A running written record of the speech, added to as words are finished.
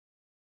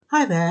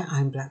Hi there,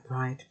 I'm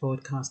Blackbright,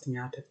 broadcasting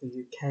out of the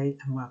UK,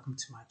 and welcome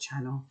to my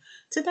channel.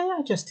 Today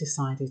I just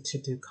decided to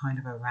do kind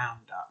of a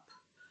roundup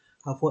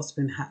of what's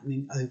been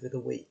happening over the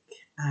week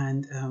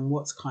and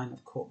what's kind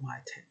of caught my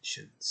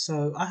attention.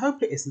 So I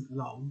hope it isn't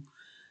long,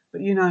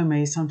 but you know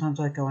me, sometimes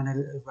I go on a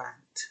little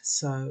rant.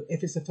 So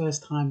if it's the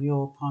first time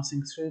you're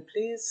passing through,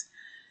 please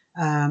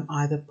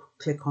either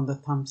click on the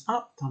thumbs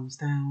up, thumbs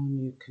down,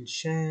 you can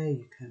share,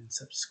 you can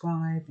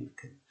subscribe, you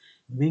can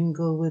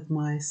mingle with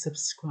my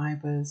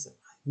subscribers, my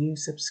new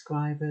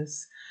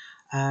subscribers.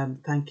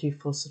 Thank you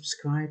for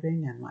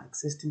subscribing, and my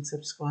existing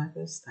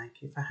subscribers,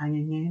 thank you for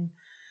hanging in.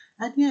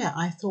 And yeah,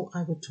 I thought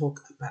I would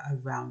talk about a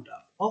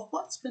roundup of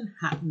what's been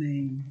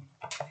happening,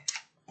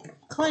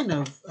 kind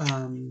of,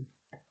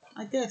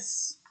 I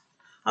guess,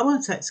 I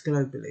won't say it's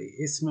globally,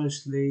 it's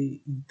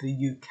mostly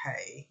the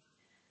UK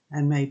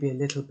and maybe a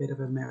little bit of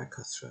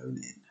America thrown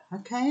in.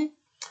 Okay,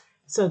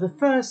 so the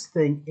first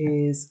thing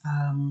is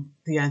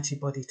the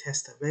antibody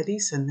tests are ready.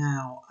 So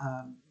now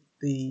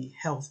the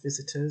health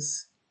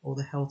visitors or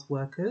the health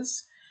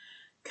workers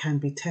can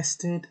be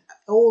tested.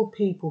 All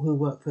people who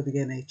work for the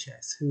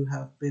NHS who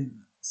have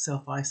been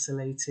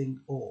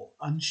self-isolating or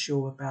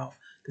unsure about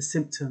the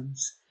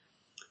symptoms,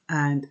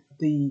 and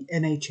the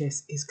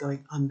NHS is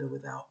going under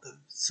without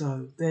them.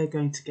 So they're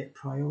going to get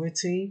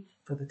priority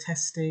for the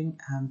testing.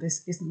 And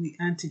this isn't the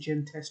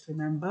antigen test,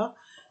 remember,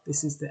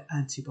 this is the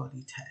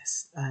antibody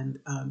test. And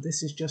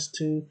this is just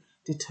to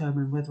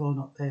determine whether or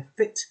not they're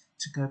fit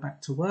to go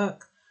back to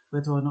work,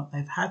 whether or not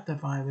they've had the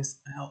virus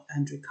out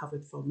and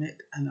recovered from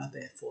it and are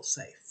therefore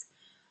safe.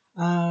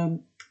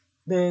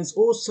 There's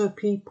also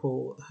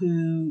people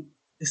who,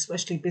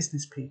 especially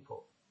business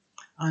people,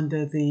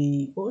 under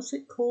the, what's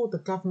it called? The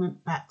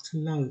government-backed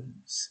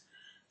loans.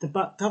 The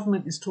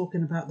government is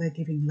talking about they're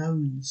giving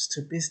loans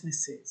to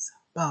businesses,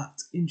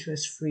 but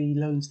interest-free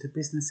loans to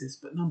businesses.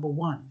 But number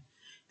one,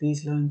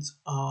 these loans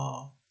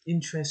are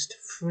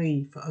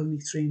interest-free for only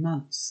 3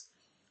 months.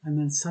 And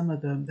then some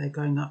of them, they're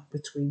going up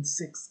between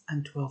 6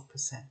 and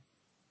 12%.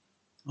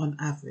 On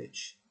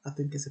average, I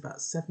think it's about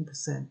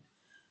 7%,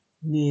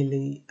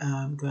 nearly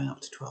going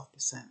up to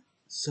 12%.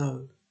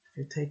 So if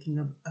you're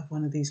taking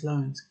one of these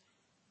loans,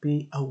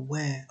 be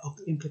aware of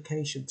the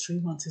implication. 3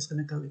 months is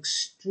going to go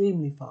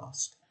extremely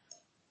fast,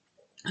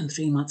 and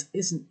 3 months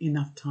isn't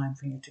enough time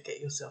for you to get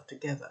yourself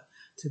together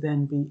to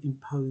then be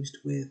imposed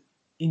with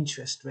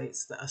interest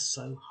rates that are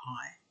so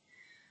high.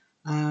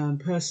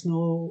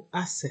 Personal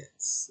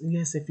assets.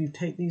 Yes, if you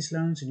take these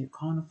loans and you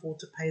can't afford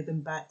to pay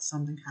them back,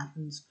 something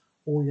happens,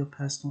 all your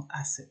personal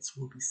assets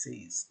will be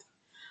seized.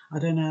 I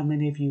don't know how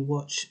many of you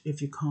watch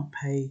If You Can't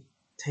Pay,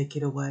 Take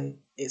It Away.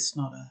 It's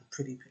not a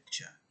pretty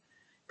picture.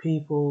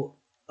 People,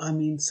 I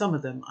mean, some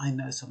of them, I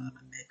know some of them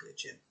are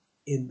negligent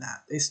in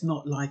that. It's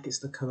not like it's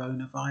the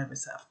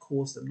coronavirus that have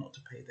caused them not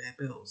to pay their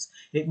bills.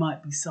 It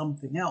might be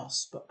something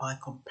else, but by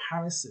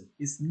comparison,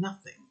 it's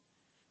nothing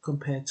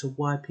compared to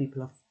why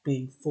people are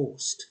being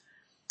forced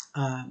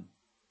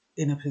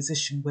in a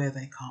position where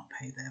they can't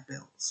pay their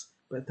bills.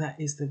 But that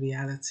is the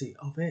reality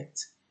of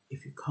it.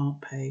 If you can't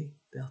pay,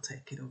 they'll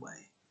take it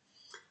away.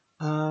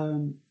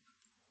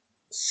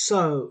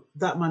 So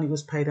that money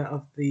was paid out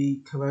of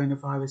the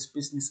coronavirus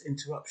business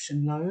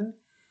interruption loan.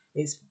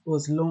 It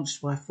was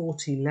launched by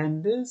 40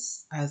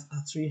 lenders as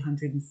a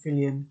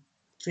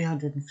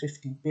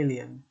 350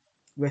 billion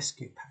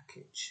rescue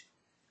package.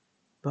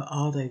 But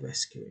are they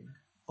rescuing,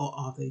 or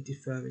are they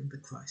deferring the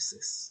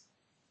crisis?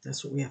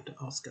 That's what we have to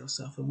ask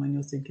ourselves. And when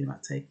you're thinking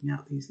about taking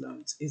out these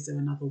loans, is there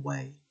another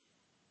way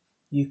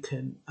you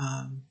can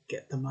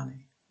get the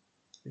money?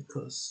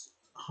 Because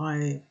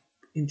high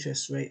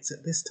interest rates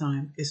at this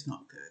time is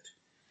not good.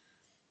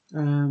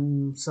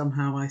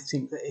 Somehow I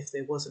think that if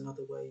there was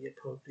another way, you'd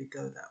probably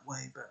go that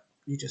way, but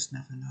you just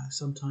never know.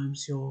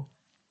 Sometimes your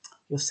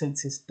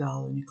senses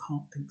dull and you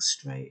can't think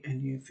straight,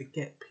 and you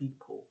forget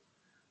people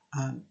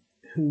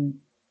who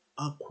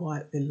are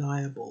quite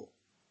reliable.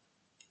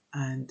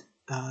 And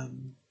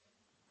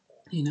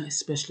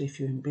especially if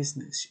you're in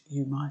business,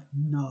 you might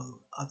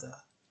know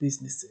other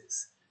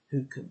businesses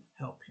who can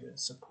help you and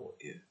support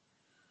you.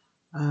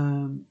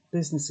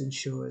 Business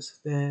insurers,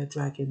 they're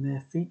dragging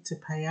their feet to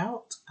pay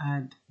out,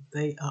 and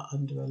they are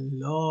under a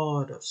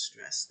lot of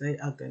stress. They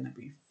are going to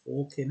be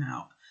forking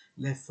out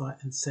left, right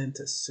and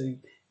centre. So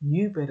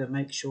you better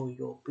make sure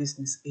your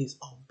business is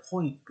on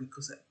point,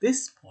 because at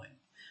this point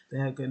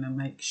they're going to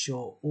make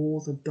sure all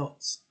the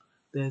dots,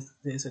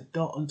 there's a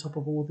dot on top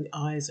of all the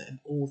I's and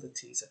all the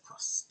T's are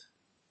crossed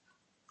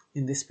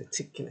in this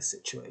particular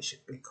situation,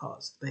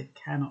 because they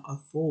cannot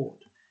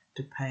afford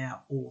to pay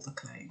out all the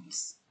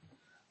claims.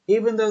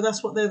 Even though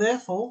that's what they're there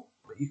for,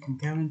 but you can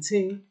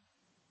guarantee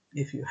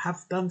if you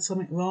have done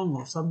something wrong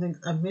or something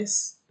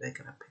amiss, they're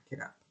going to pick it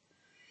up.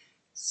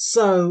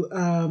 So,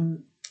 a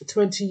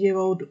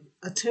 21-year-old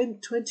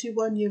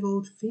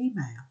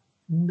female,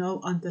 no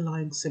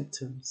underlying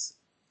symptoms,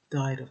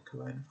 died of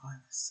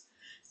coronavirus.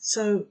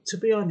 So, to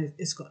be honest,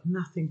 it's got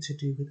nothing to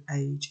do with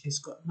age. It's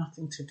got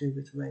nothing to do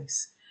with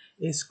race.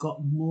 It's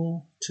got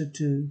more to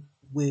do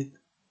with,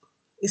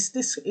 it's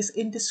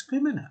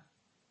indiscriminate.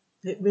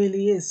 It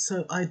really is.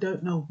 So I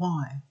don't know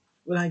why.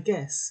 Well, I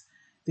guess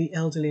the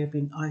elderly are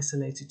being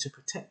isolated to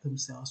protect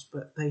themselves,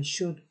 but they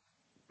should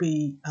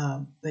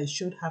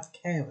have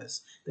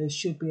carers. They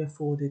should be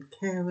afforded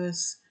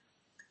carers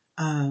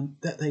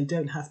that they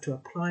don't have to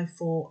apply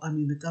for. I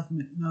mean, the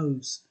government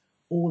knows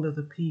all of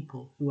the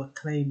people who are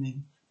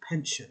claiming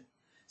pension,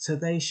 so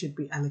they should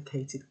be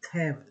allocated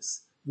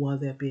carers while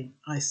they're being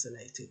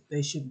isolated.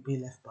 They shouldn't be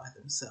left by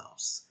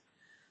themselves.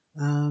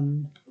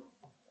 Um,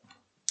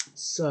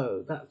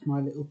 so that's my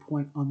little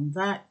point on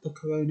that. The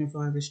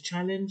coronavirus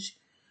challenge.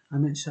 I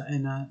mentioned that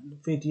in a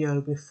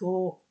video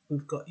before.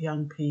 We've got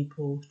young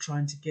people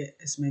trying to get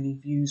as many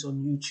views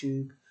on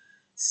YouTube.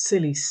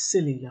 Silly,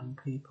 silly young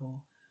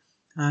people.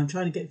 Trying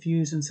to get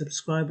views and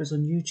subscribers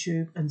on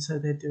YouTube, and so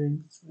they're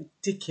doing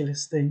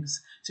ridiculous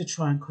things to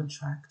try and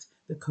contract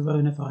the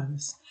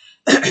coronavirus.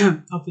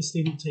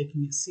 Obviously, not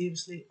taking it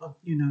seriously,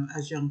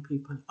 as young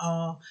people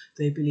are.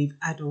 They believe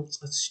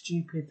adults are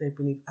stupid. They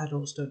believe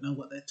adults don't know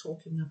what they're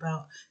talking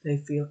about. They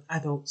feel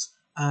adults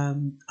are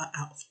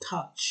out of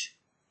touch.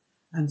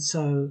 And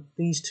so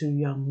these two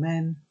young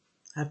men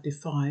have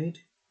defied,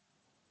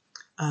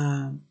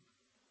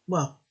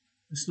 well,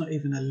 it's not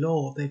even a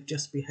law. They've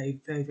just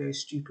behaved very, very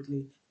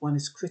stupidly. One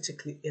is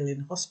critically ill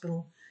in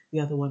hospital.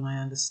 The other one,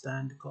 I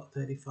understand, got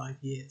 35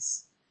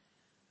 years.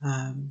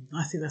 I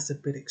think that's a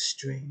bit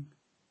extreme.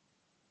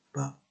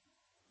 But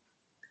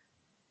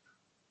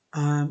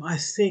I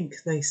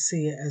think they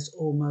see it as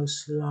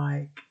almost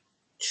like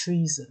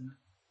treason,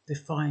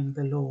 defying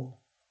the law.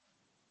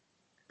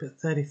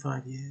 But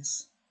 35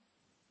 years.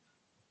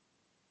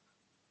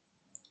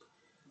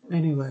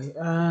 Anyway,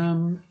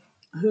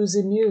 who's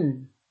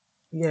immune?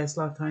 Yes,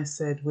 like I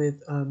said,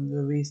 with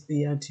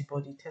the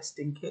antibody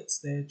testing kits,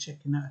 they're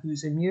checking out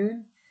who's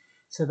immune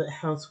so that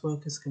health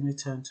workers can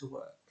return to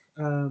work.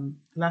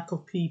 Lack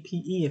of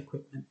PPE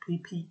equipment.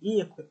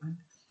 PPE equipment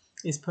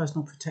is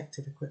personal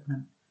protective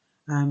equipment.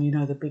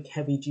 The big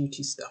heavy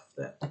duty stuff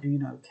that,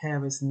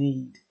 carers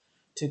need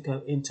to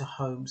go into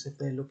homes if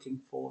they're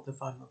looking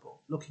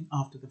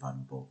after the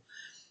vulnerable.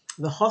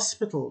 The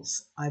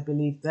hospitals, I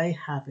believe they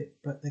have it,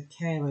 but the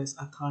carers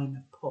are kind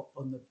of put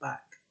on the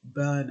back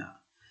burner.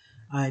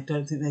 I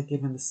don't think they're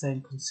given the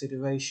same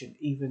consideration,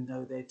 even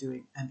though they're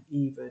doing an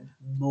even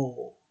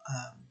more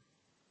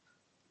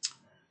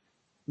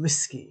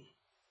risky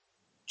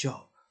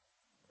job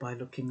by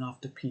looking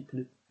after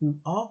people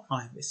who are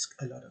high risk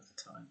a lot of the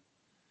time.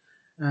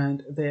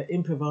 And they're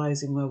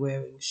improvising by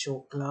wearing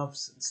short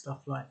gloves and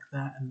stuff like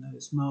that, and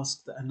those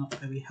masks that are not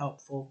very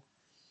helpful.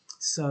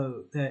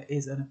 So there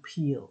is an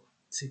appeal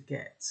to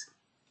get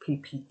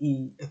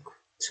PPE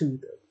to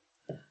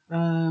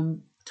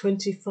them.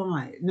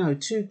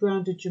 2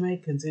 grounded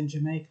Jamaicans in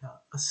Jamaica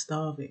are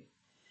starving.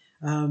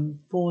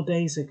 4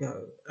 days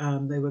ago,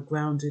 they were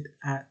grounded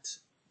at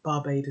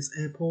Barbados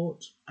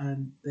airport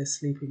and they're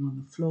sleeping on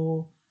the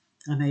floor,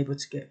 unable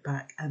to get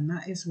back. And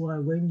that is why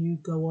when you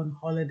go on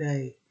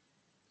holiday,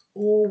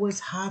 always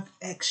have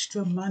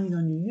extra money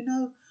on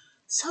you.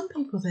 Some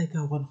people, they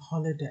go on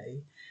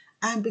holiday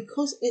and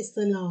because it's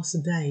the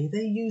last day,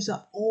 they use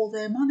up all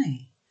their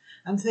money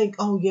and think,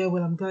 oh yeah,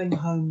 well, I'm going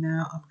home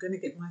now. I'm going to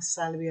get my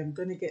salary. I'm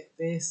going to get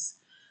this.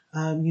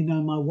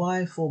 My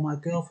wife or my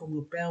girlfriend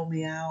will bail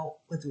me out.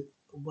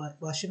 Well,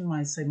 I shouldn't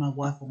mind saying my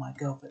wife or my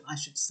girlfriend. I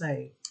should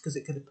say, because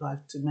it could apply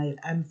to male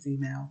and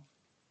female.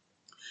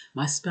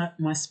 My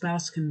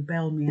spouse can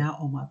bail me out,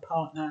 or my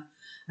partner,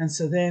 and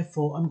so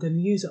therefore I'm going to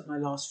use up my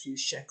last few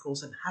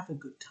shekels and have a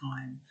good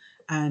time.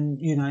 And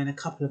in a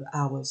couple of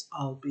hours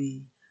I'll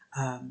be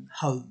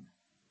home.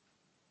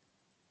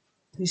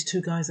 These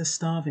two guys are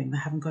starving. They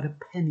haven't got a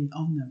penny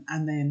on them,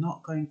 and they're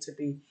not going to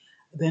be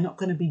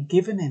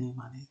given any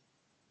money.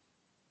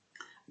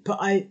 But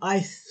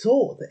I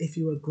thought that if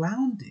you were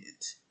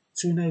grounded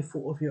through no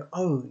fault of your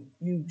own,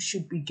 you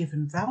should be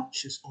given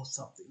vouchers or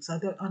something. So I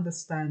don't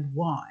understand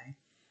why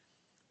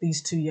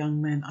these two young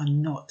men are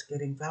not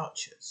getting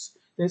vouchers.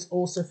 There's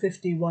also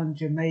 51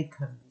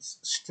 Jamaicans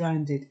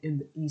stranded in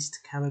the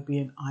East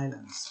Caribbean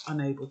islands,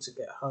 unable to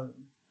get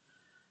home.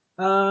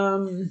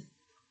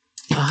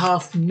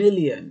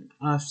 500,000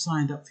 have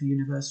signed up for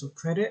universal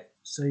credit,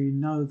 so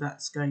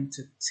that's going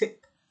to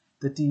tip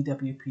the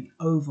DWP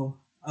over.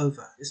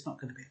 It's not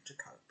going to be able to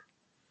cope.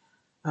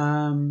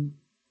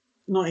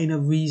 Not in a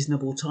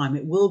reasonable time.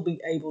 It will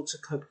be able to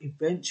cope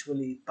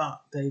eventually,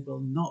 but they will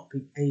not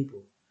be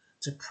able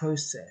to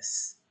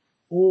process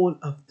all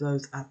of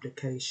those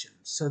applications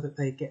so that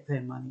they get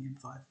their money in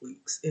 5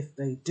 weeks. If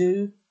they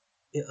do,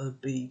 it'll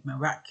be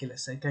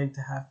miraculous. They're going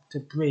to have to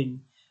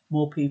bring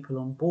more people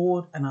on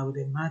board, and I would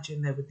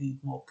imagine they would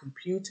need more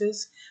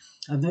computers,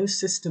 and those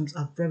systems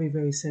are very,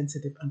 very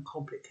sensitive and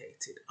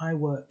complicated. I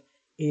work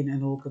in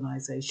an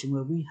organisation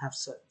where we have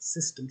certain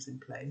systems in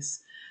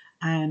place,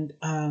 and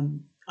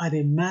I'd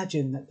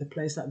imagine that the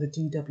place like the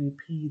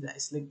DWP that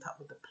is linked up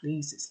with the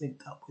police, it's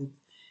linked up with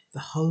the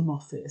Home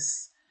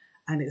Office,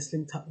 and it's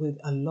linked up with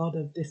a lot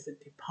of different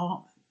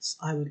departments.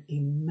 I would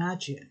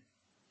imagine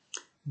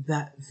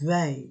that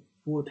they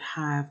would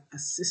have a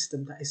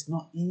system that is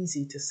not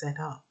easy to set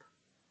up.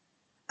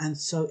 And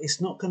so it's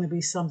not going to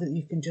be something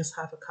you can just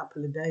have a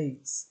couple of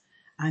days.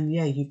 And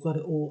yeah, you've got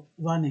it all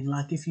running.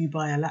 Like if you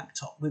buy a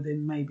laptop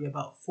within maybe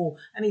about 4,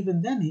 and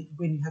even then,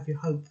 when you have your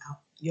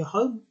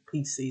home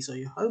PCs or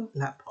your home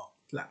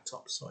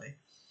laptop, sorry,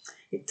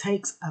 it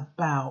takes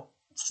about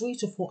 3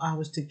 to 4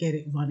 hours to get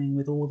it running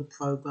with all the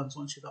programs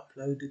once you've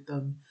uploaded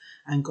them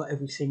and got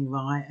everything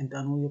right and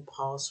done all your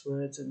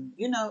passwords and,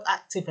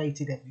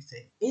 activated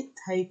everything. It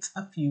takes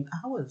a few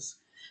hours.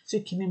 So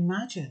you can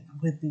imagine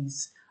with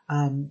these,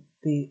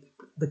 the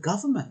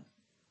government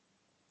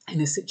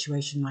in a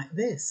situation like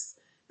this,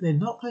 they're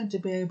not going to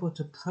be able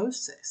to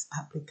process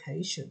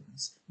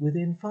applications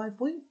within 5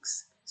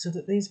 weeks so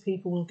that these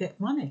people will get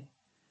money.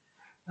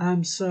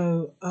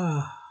 So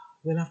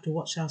we'll have to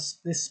watch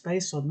this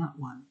space on that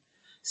one.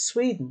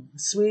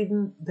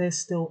 Sweden, they're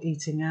still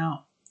eating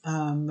out.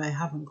 They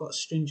haven't got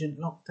stringent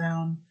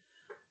lockdown.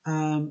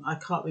 I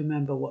can't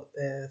remember what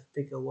their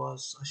figure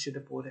was. I should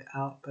have brought it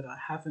out, but I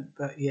haven't.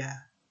 But yeah,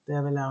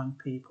 they're allowing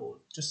people,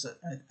 just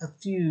a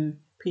few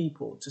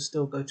people, to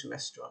still go to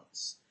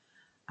restaurants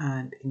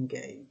and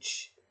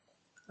engage.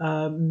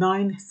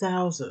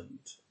 9,000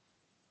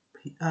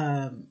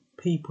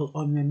 people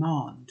on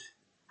remand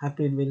have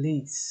been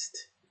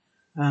released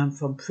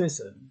from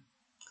prison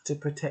to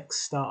protect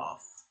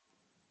staff.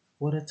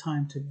 What a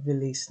time to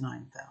release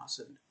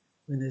 9,000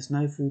 when there's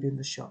no food in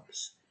the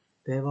shops.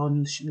 They're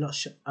on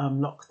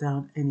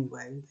lockdown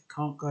anyway. They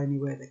can't go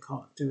anywhere. They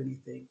can't do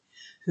anything.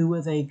 Who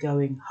are they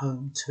going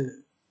home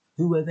to?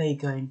 Who are they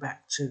going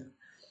back to?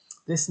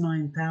 This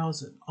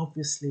 9,000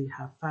 obviously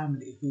have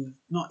family who's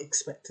not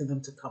expecting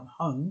them to come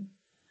home,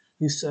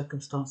 whose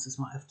circumstances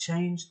might have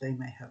changed. They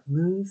may have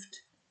moved.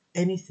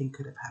 Anything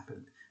could have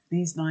happened.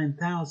 These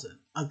 9,000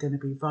 are going to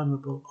be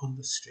vulnerable on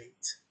the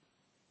street,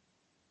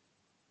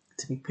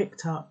 to be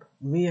picked up,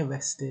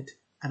 rearrested,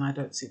 and I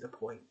don't see the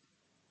point.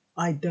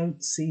 I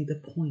don't see the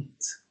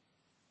point.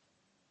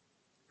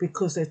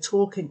 Because they're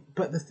talking,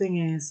 but the thing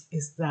is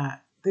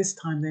that this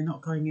time they're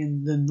not going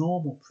in the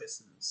normal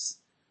prisons.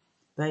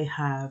 They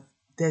have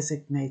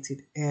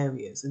designated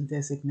areas and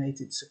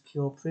designated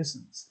secure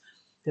prisons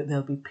that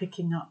they'll be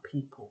picking up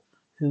people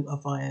who are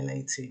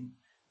violating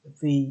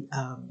the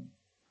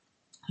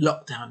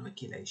lockdown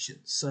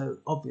regulations. So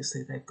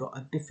obviously they've got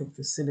a different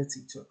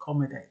facility to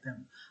accommodate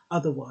them.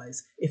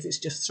 Otherwise, if it's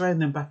just throwing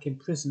them back in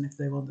prison if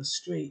they're on the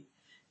street,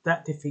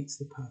 that defeats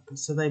the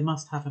purpose. So they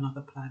must have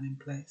another plan in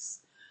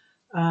place.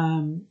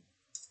 Meghan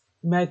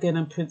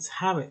and Prince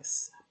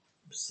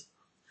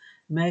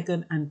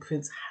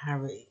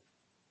Harry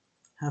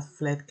have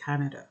fled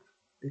Canada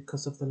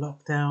because of the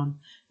lockdown.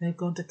 They've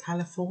gone to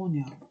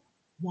California.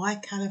 Why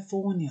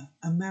California,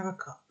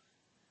 America,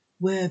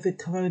 where the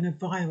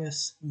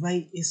coronavirus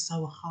rate is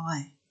so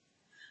high?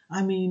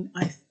 I mean,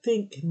 I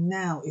think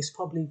now it's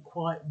probably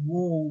quite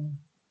warm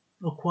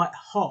or quite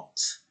hot.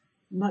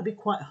 It might be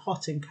quite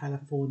hot in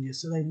California,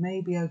 so they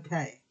may be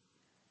okay.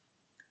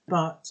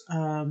 But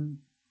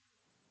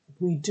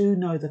we do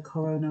know the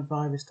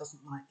coronavirus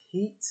doesn't like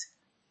heat.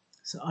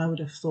 So I would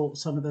have thought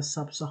some of the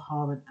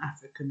sub-Saharan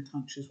African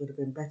countries would have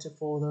been better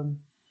for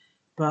them.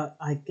 But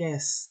I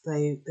guess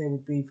there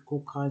would be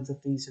all kinds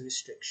of visa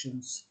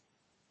restrictions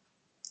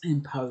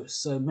imposed.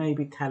 So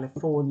maybe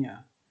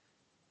California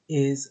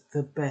is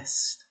the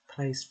best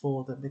place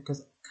for them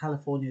because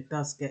California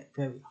does get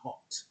very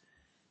hot.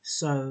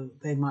 So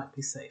they might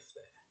be safe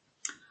there.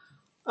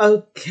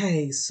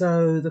 Okay,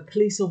 so the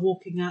police are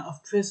walking out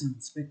of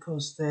prisons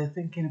because they're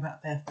thinking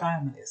about their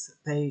families.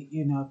 They,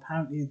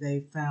 apparently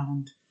they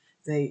found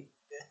a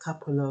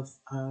couple of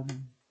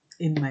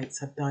inmates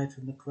have died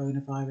from the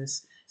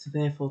coronavirus, so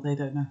therefore they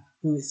don't know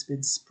who it's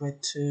been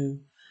spread to,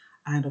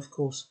 and of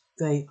course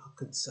they are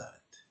concerned.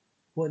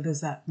 What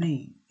does that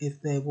mean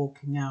if they're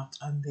walking out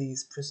and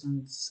these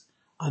prisons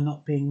are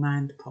not being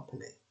manned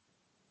properly?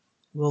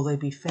 Will they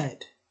be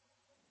fed?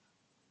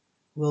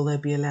 Will they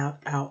be allowed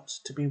out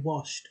to be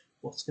washed?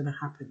 What's going to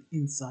happen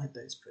inside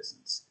those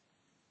prisons?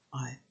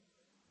 I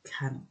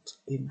cannot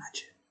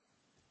imagine.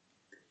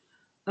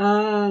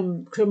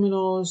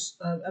 Criminals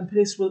and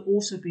police will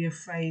also be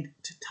afraid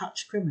to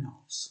touch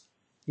criminals.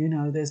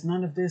 There's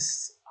none of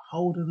this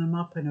holding them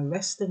up and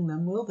arresting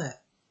them, will there?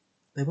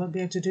 They won't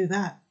be able to do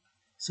that.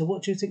 So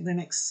what do you think the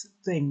next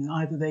thing?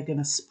 Either they're going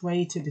to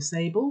spray to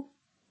disable,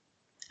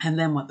 and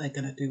then what they're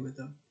going to do with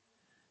them?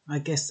 I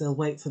guess they'll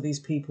wait for these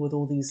people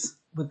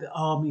with the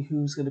army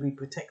who's going to be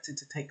protected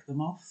to take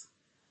them off.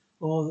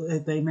 Or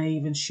they may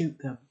even shoot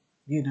them,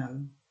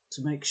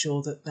 to make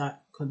sure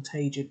that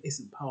contagion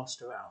isn't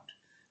passed around.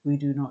 We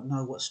do not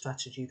know what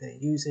strategy they're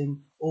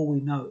using. All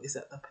we know is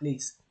that the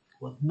police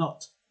will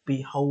not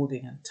be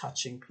holding and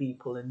touching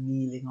people and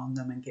kneeling on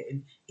them and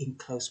getting in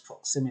close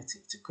proximity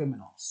to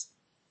criminals.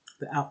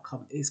 The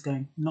outcome is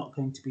not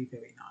going to be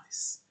very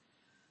nice,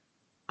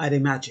 I'd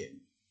imagine.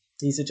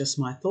 These are just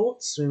my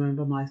thoughts.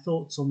 Remember my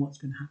thoughts on what's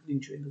been happening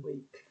during the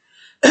week.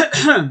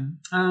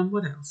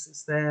 What else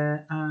is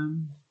there?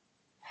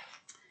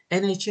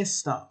 NHS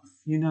staff.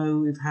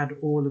 We've had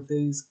all of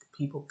these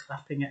people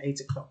clapping at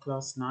 8 o'clock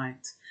last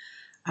night.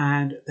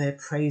 and they're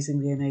praising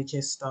the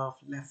NHS staff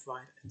left,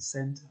 right, and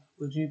centre.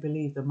 Would you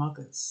believe the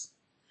muggers?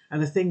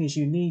 And the thing is,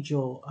 you need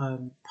your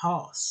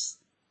pass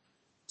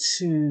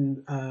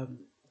to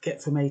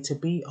get from A to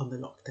B on the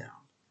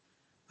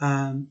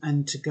lockdown,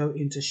 and to go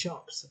into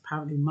shops.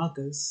 Apparently,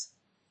 muggers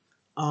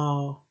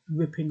are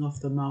ripping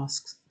off the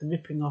masks,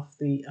 ripping off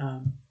the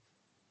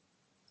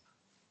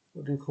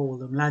what do we call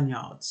them,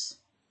 lanyards,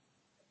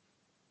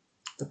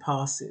 the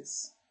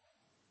passes,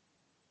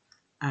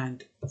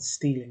 and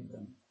stealing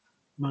them,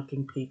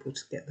 mugging people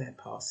to get their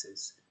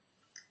passes.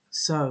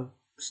 So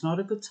it's not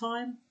a good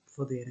time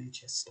for the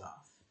NHS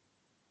staff.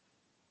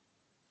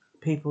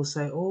 People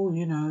say, oh,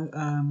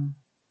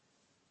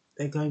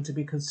 they're going to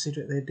be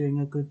considerate, they're doing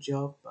a good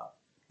job, but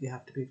you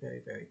have to be very,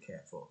 very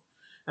careful.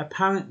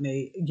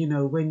 Apparently,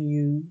 when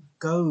you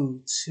go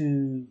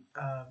to,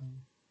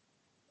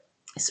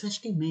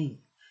 especially me,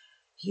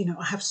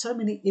 I have so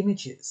many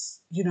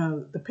images.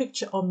 The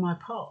picture on my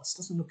pass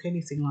doesn't look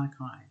anything like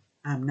I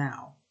am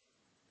now.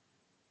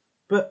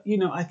 But,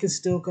 I can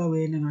still go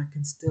in and I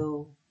can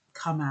still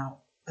come out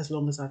as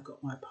long as I've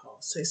got my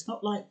pass. So it's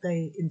not like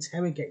they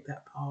interrogate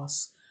that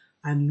pass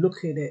and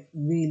look at it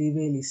really,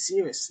 really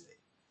seriously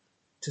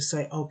to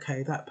say,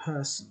 okay, that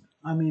person.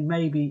 I mean,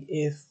 maybe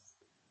if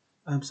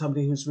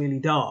somebody who's really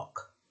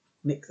dark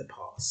nicked the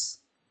pass,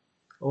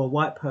 or a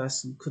white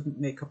person couldn't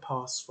make a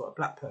pass for a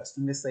black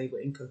person unless they were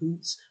in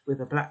cahoots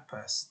with a black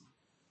person,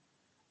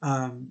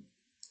 and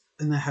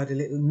they had a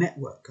little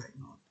network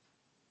going on,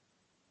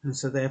 and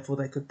so therefore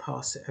they could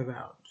pass it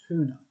around.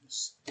 Who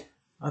knows?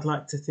 I'd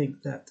like to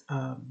think that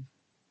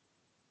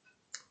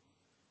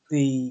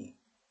the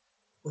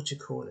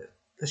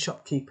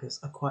shopkeepers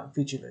are quite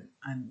vigilant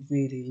and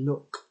really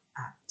look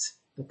at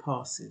the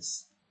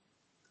passes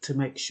to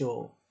make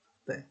sure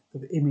that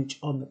the image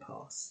on the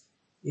pass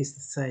is the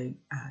same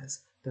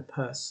as the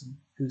person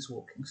who's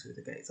walking through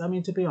the gates. I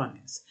mean, to be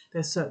honest,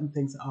 there's certain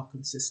things that are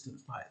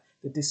consistent, like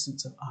the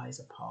distance of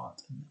eyes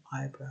apart and the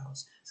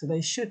eyebrows. So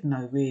they should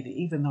know, really,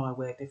 even though I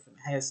wear different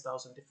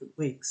hairstyles and different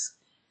wigs,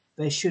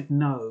 they should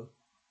know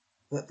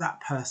that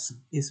that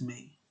person is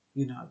me.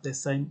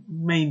 There's some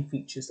main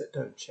features that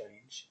don't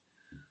change.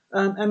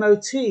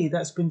 MOT,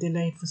 that's been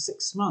delayed for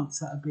 6 months.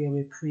 That would be a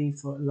reprieve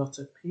for a lot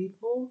of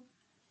people.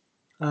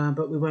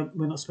 But we're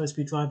not supposed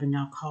to be driving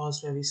our cars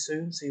very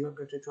soon, so you won't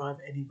be able to drive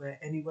anywhere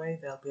anyway.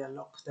 There'll be a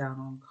lockdown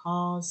on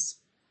cars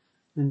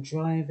and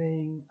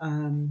driving.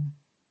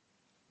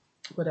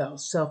 What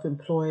else?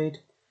 Self-employed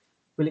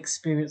will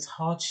experience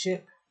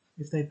hardship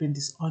if they've been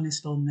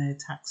dishonest on their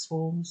tax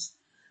forms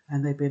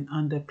and they've been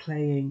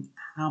underplaying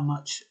how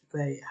much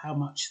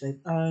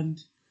they've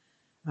earned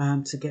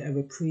to get a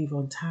reprieve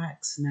on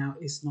tax. Now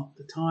is not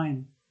the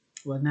time.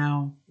 Well,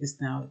 now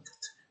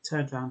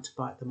turned around to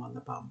bite them on the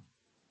bum,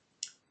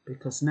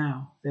 because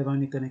now they're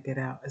only going to get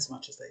out as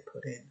much as they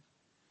put in.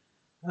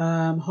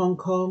 Hong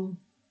Kong,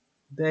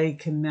 they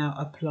can now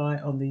apply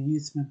on the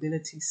youth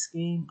mobility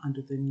scheme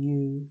under the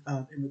new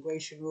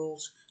immigration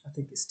rules. I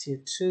think it's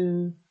tier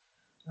 2.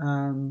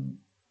 And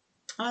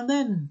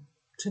then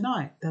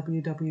tonight,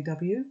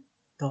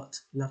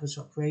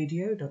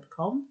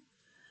 www.loversrockradio.com.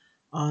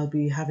 I'll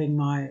be having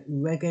my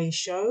reggae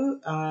show.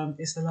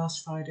 It's the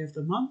last Friday of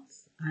the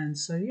month. And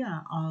so,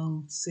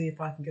 I'll see if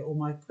I can get all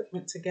my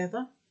equipment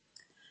together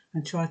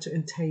and try to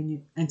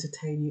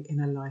entertain you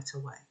in a lighter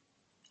way.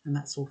 And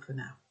that's all for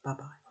now.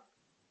 Bye-bye.